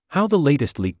How the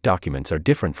latest leaked documents are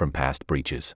different from past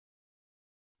breaches.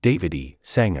 David E.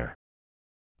 Sanger.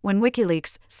 When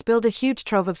WikiLeaks spilled a huge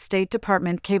trove of State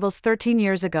Department cables 13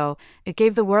 years ago, it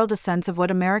gave the world a sense of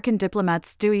what American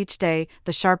diplomats do each day: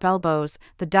 the sharp elbows,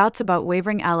 the doubts about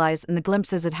wavering allies, and the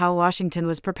glimpses at how Washington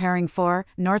was preparing for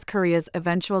North Korea's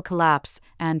eventual collapse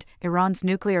and Iran's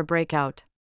nuclear breakout.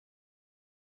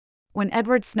 When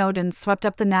Edward Snowden swept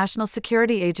up the National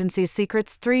Security Agency's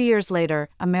secrets 3 years later,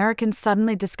 Americans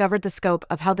suddenly discovered the scope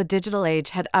of how the digital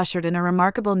age had ushered in a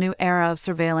remarkable new era of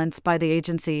surveillance by the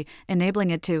agency, enabling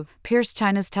it to pierce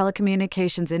China's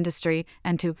telecommunications industry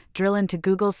and to drill into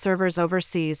Google's servers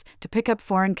overseas to pick up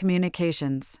foreign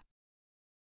communications.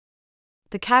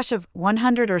 The cache of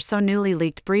 100 or so newly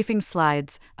leaked briefing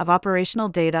slides of operational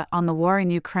data on the war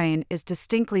in Ukraine is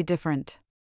distinctly different.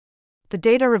 The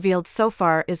data revealed so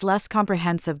far is less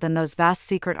comprehensive than those vast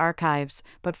secret archives,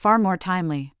 but far more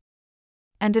timely.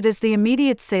 And it is the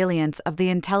immediate salience of the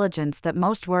intelligence that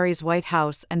most worries White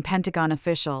House and Pentagon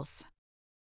officials.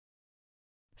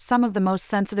 Some of the most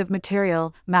sensitive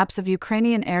material, maps of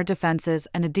Ukrainian air defenses,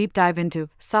 and a deep dive into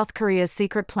South Korea's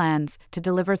secret plans to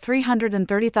deliver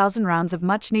 330,000 rounds of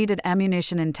much-needed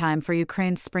ammunition in time for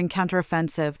Ukraine's spring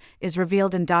counteroffensive, is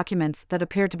revealed in documents that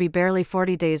appear to be barely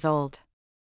 40 days old.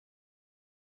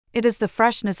 It is the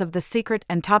freshness of the secret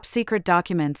and top-secret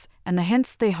documents, and the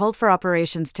hints they hold for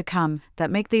operations to come,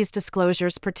 that make these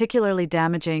disclosures particularly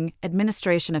damaging,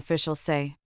 administration officials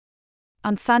say.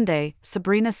 On Sunday,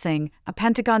 Sabrina Singh, a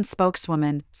Pentagon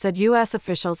spokeswoman, said U.S.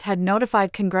 officials had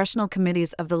notified congressional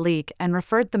committees of the leak and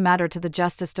referred the matter to the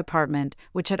Justice Department,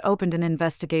 which had opened an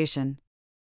investigation.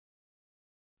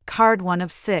 Card 1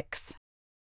 of 6.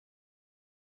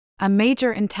 A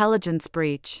major intelligence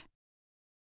breach.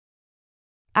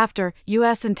 After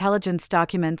U.S. intelligence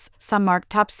documents, some marked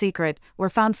top secret, were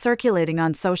found circulating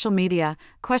on social media,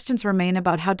 questions remain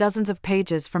about how dozens of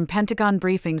pages from Pentagon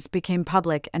briefings became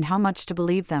public and how much to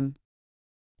believe them.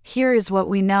 Here is what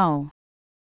we know.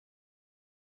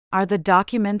 Are the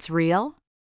documents real?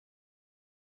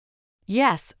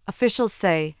 Yes, officials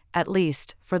say, at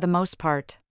least, for the most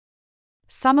part.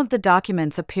 Some of the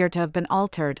documents appear to have been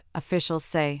altered, officials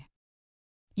say.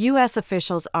 U.S.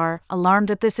 officials are alarmed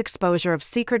at this exposure of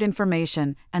secret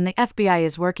information, and the FBI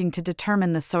is working to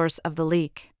determine the source of the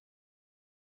leak.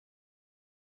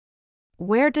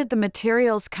 Where did the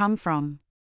materials come from?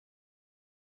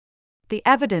 The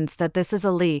evidence that this is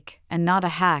a leak, and not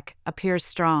a hack, appears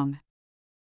strong.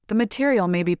 The material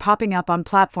may be popping up on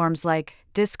platforms like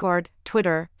Discord,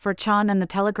 Twitter, 4chan, and the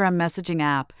Telegram messaging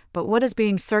app, but what is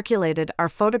being circulated are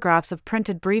photographs of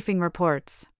printed briefing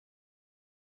reports.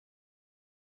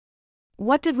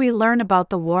 What did we learn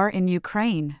about the war in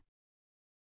Ukraine?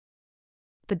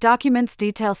 The documents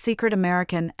detail secret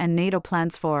American and NATO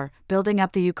plans for building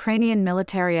up the Ukrainian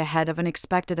military ahead of an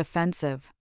expected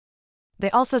offensive. They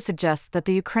also suggest that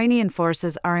the Ukrainian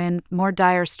forces are in more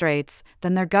dire straits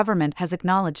than their government has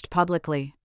acknowledged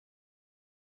publicly.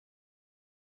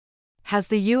 Has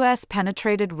the U.S.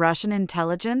 penetrated Russian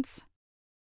intelligence?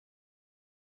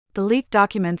 The leaked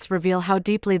documents reveal how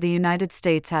deeply the United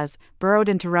States has burrowed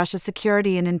into Russia's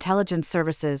security and intelligence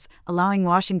services, allowing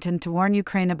Washington to warn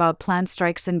Ukraine about planned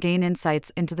strikes and gain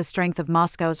insights into the strength of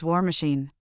Moscow's war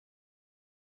machine.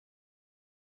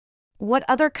 What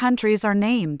other countries are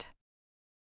named?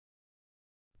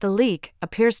 The leak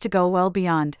appears to go well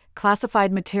beyond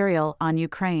classified material on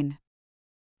Ukraine.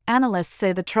 Analysts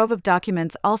say the trove of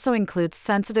documents also includes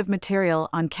sensitive material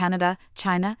on Canada,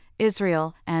 China,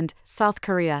 Israel, and South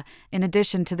Korea, in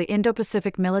addition to the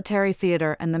Indo-Pacific military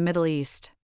theater and the Middle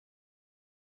East.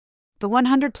 The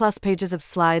 100-plus pages of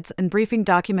slides and briefing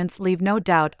documents leave no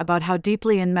doubt about how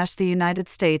deeply enmeshed the United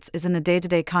States is in the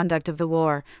day-to-day conduct of the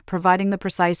war, providing the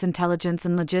precise intelligence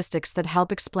and logistics that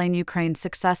help explain Ukraine's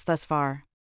success thus far.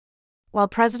 While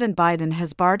President Biden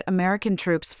has barred American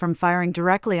troops from firing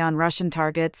directly on Russian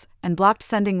targets and blocked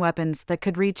sending weapons that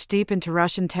could reach deep into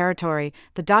Russian territory,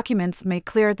 the documents make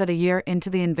clear that a year into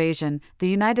the invasion, the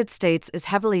United States is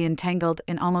heavily entangled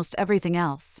in almost everything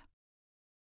else.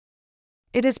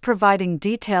 It is providing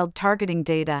detailed targeting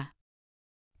data.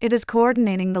 It is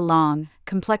coordinating the long,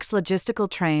 complex logistical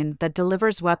train that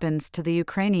delivers weapons to the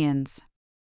Ukrainians.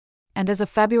 And as a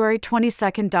February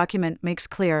 22 document makes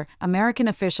clear, American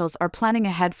officials are planning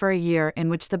ahead for a year in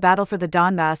which the battle for the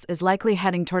Donbass is likely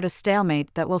heading toward a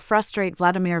stalemate that will frustrate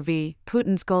Vladimir V.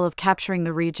 Putin's goal of capturing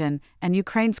the region and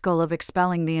Ukraine's goal of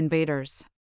expelling the invaders.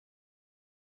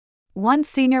 One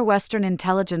senior Western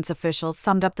intelligence official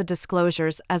summed up the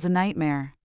disclosures as a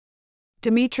nightmare.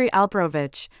 Dmitry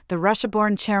Alperovich, the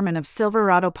Russia-born chairman of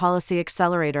Silverado Policy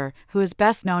Accelerator, who is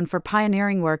best known for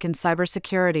pioneering work in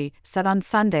cybersecurity, said on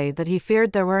Sunday that he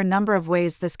feared there were a number of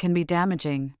ways this can be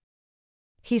damaging.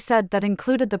 He said that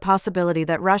included the possibility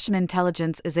that Russian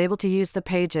intelligence is able to use the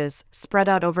pages, spread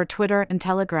out over Twitter and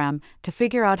Telegram, to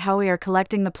figure out how we are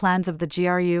collecting the plans of the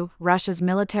GRU, Russia's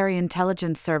military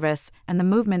intelligence service, and the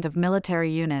movement of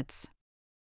military units.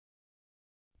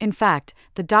 In fact,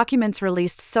 the documents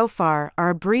released so far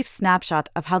are a brief snapshot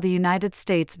of how the United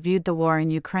States viewed the war in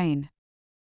Ukraine.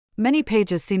 Many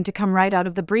pages seem to come right out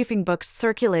of the briefing books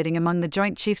circulating among the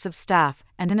Joint Chiefs of Staff,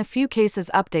 and in a few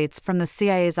cases updates from the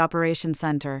CIA's Operations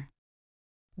Center.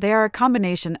 They are a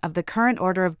combination of the current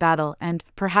order of battle and,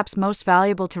 perhaps most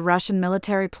valuable to Russian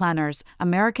military planners,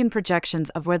 American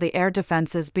projections of where the air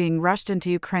defenses being rushed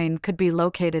into Ukraine could be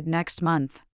located next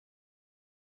month.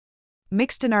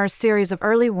 Mixed in are a series of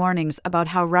early warnings about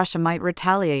how Russia might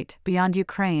retaliate beyond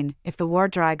Ukraine if the war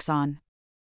drags on.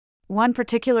 One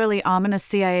particularly ominous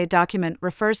CIA document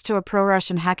refers to a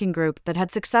pro-Russian hacking group that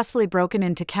had successfully broken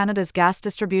into Canada's gas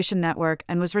distribution network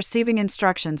and was receiving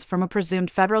instructions from a presumed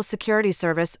Federal Security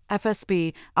Service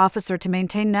 (FSB) officer to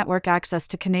maintain network access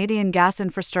to Canadian gas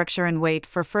infrastructure and wait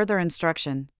for further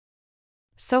instruction.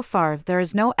 So far, there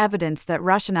is no evidence that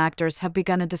Russian actors have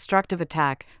begun a destructive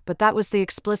attack, but that was the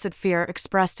explicit fear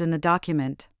expressed in the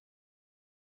document.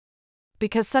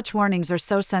 Because such warnings are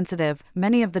so sensitive,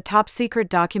 many of the top-secret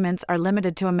documents are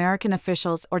limited to American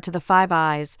officials or to the Five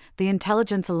Eyes, the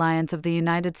intelligence alliance of the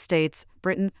United States,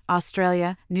 Britain,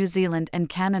 Australia, New Zealand, and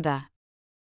Canada.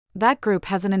 That group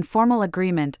has an informal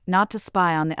agreement not to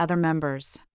spy on the other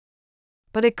members.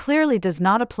 But it clearly does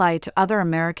not apply to other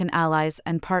American allies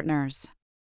and partners.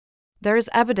 There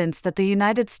is evidence that the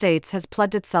United States has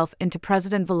plugged itself into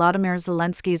President Volodymyr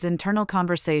Zelensky's internal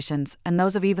conversations and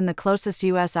those of even the closest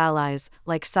U.S. allies,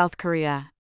 like South Korea.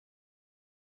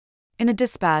 In a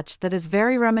dispatch that is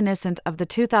very reminiscent of the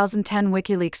 2010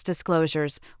 WikiLeaks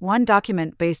disclosures, one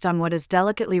document based on what is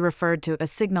delicately referred to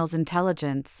as signals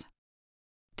intelligence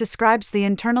describes the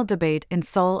internal debate in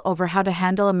Seoul over how to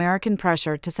handle American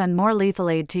pressure to send more lethal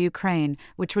aid to Ukraine,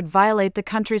 which would violate the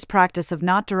country's practice of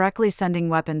not directly sending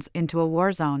weapons into a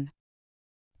war zone.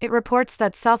 It reports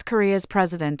that South Korea's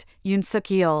president, Yoon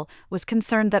Suk-yeol, was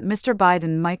concerned that Mr.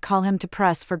 Biden might call him to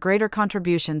press for greater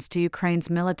contributions to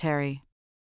Ukraine's military.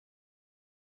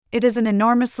 It is an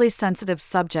enormously sensitive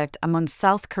subject among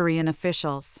South Korean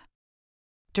officials.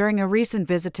 During a recent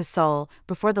visit to Seoul,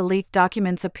 before the leaked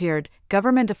documents appeared,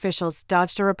 government officials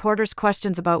dodged a reporter's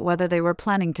questions about whether they were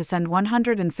planning to send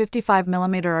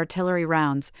 155mm artillery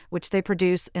rounds, which they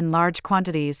produce in large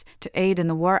quantities, to aid in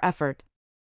the war effort.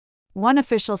 One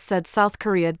official said South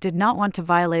Korea did not want to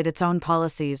violate its own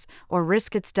policies or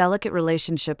risk its delicate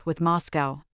relationship with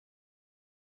Moscow.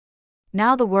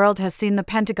 Now the world has seen the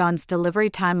Pentagon's delivery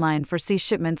timeline for sea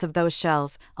shipments of those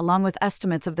shells, along with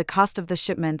estimates of the cost of the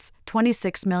shipments,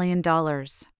 $26 million.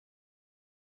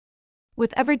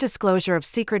 With every disclosure of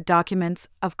secret documents,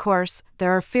 of course,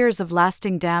 there are fears of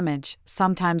lasting damage,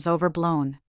 sometimes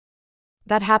overblown.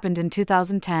 That happened in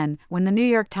 2010, when the New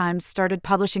York Times started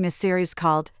publishing a series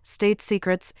called State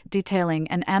Secrets, detailing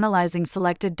and analyzing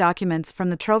selected documents from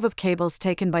the trove of cables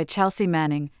taken by Chelsea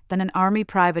Manning, then an army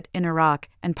private in Iraq,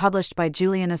 and published by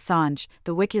Julian Assange,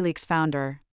 the WikiLeaks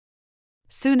founder.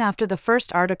 Soon after the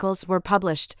first articles were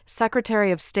published,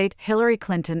 Secretary of State Hillary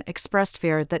Clinton expressed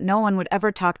fear that no one would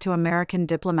ever talk to American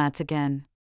diplomats again.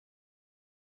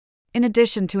 In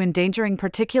addition to endangering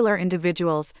particular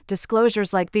individuals,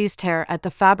 disclosures like these tear at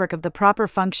the fabric of the proper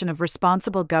function of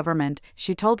responsible government,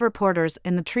 she told reporters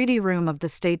in the treaty room of the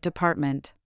State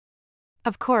Department.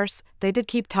 Of course, they did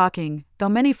keep talking, though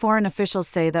many foreign officials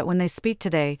say that when they speak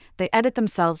today, they edit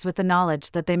themselves with the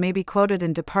knowledge that they may be quoted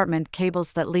in department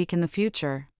cables that leak in the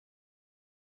future.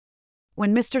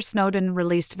 When Mr. Snowden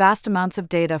released vast amounts of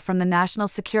data from the National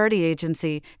Security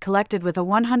Agency, collected with a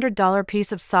 $100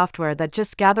 piece of software that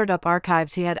just gathered up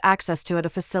archives he had access to at a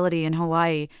facility in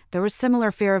Hawaii, there was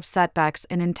similar fear of setbacks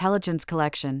in intelligence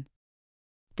collection.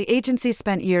 The agency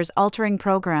spent years altering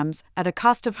programs, at a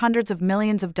cost of hundreds of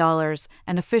millions of dollars,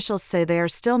 and officials say they are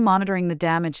still monitoring the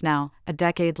damage now, a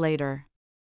decade later.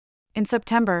 In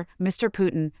September, Mr.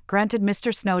 Putin granted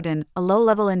Mr. Snowden, a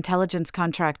low-level intelligence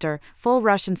contractor, full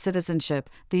Russian citizenship.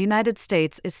 The United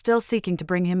States is still seeking to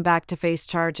bring him back to face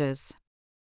charges.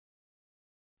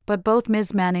 But both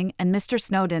Ms. Manning and Mr.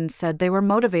 Snowden said they were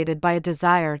motivated by a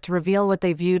desire to reveal what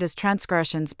they viewed as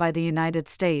transgressions by the United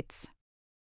States.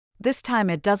 This time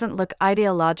it doesn't look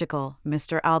ideological,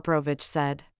 Mr. Alperovich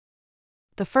said.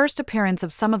 The first appearance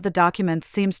of some of the documents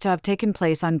seems to have taken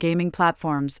place on gaming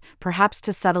platforms, perhaps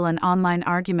to settle an online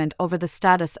argument over the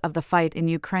status of the fight in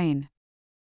Ukraine.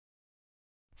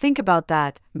 Think about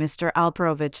that, Mr.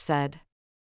 Alperovich said.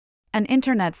 An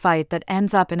internet fight that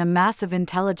ends up in a massive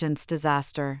intelligence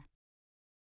disaster.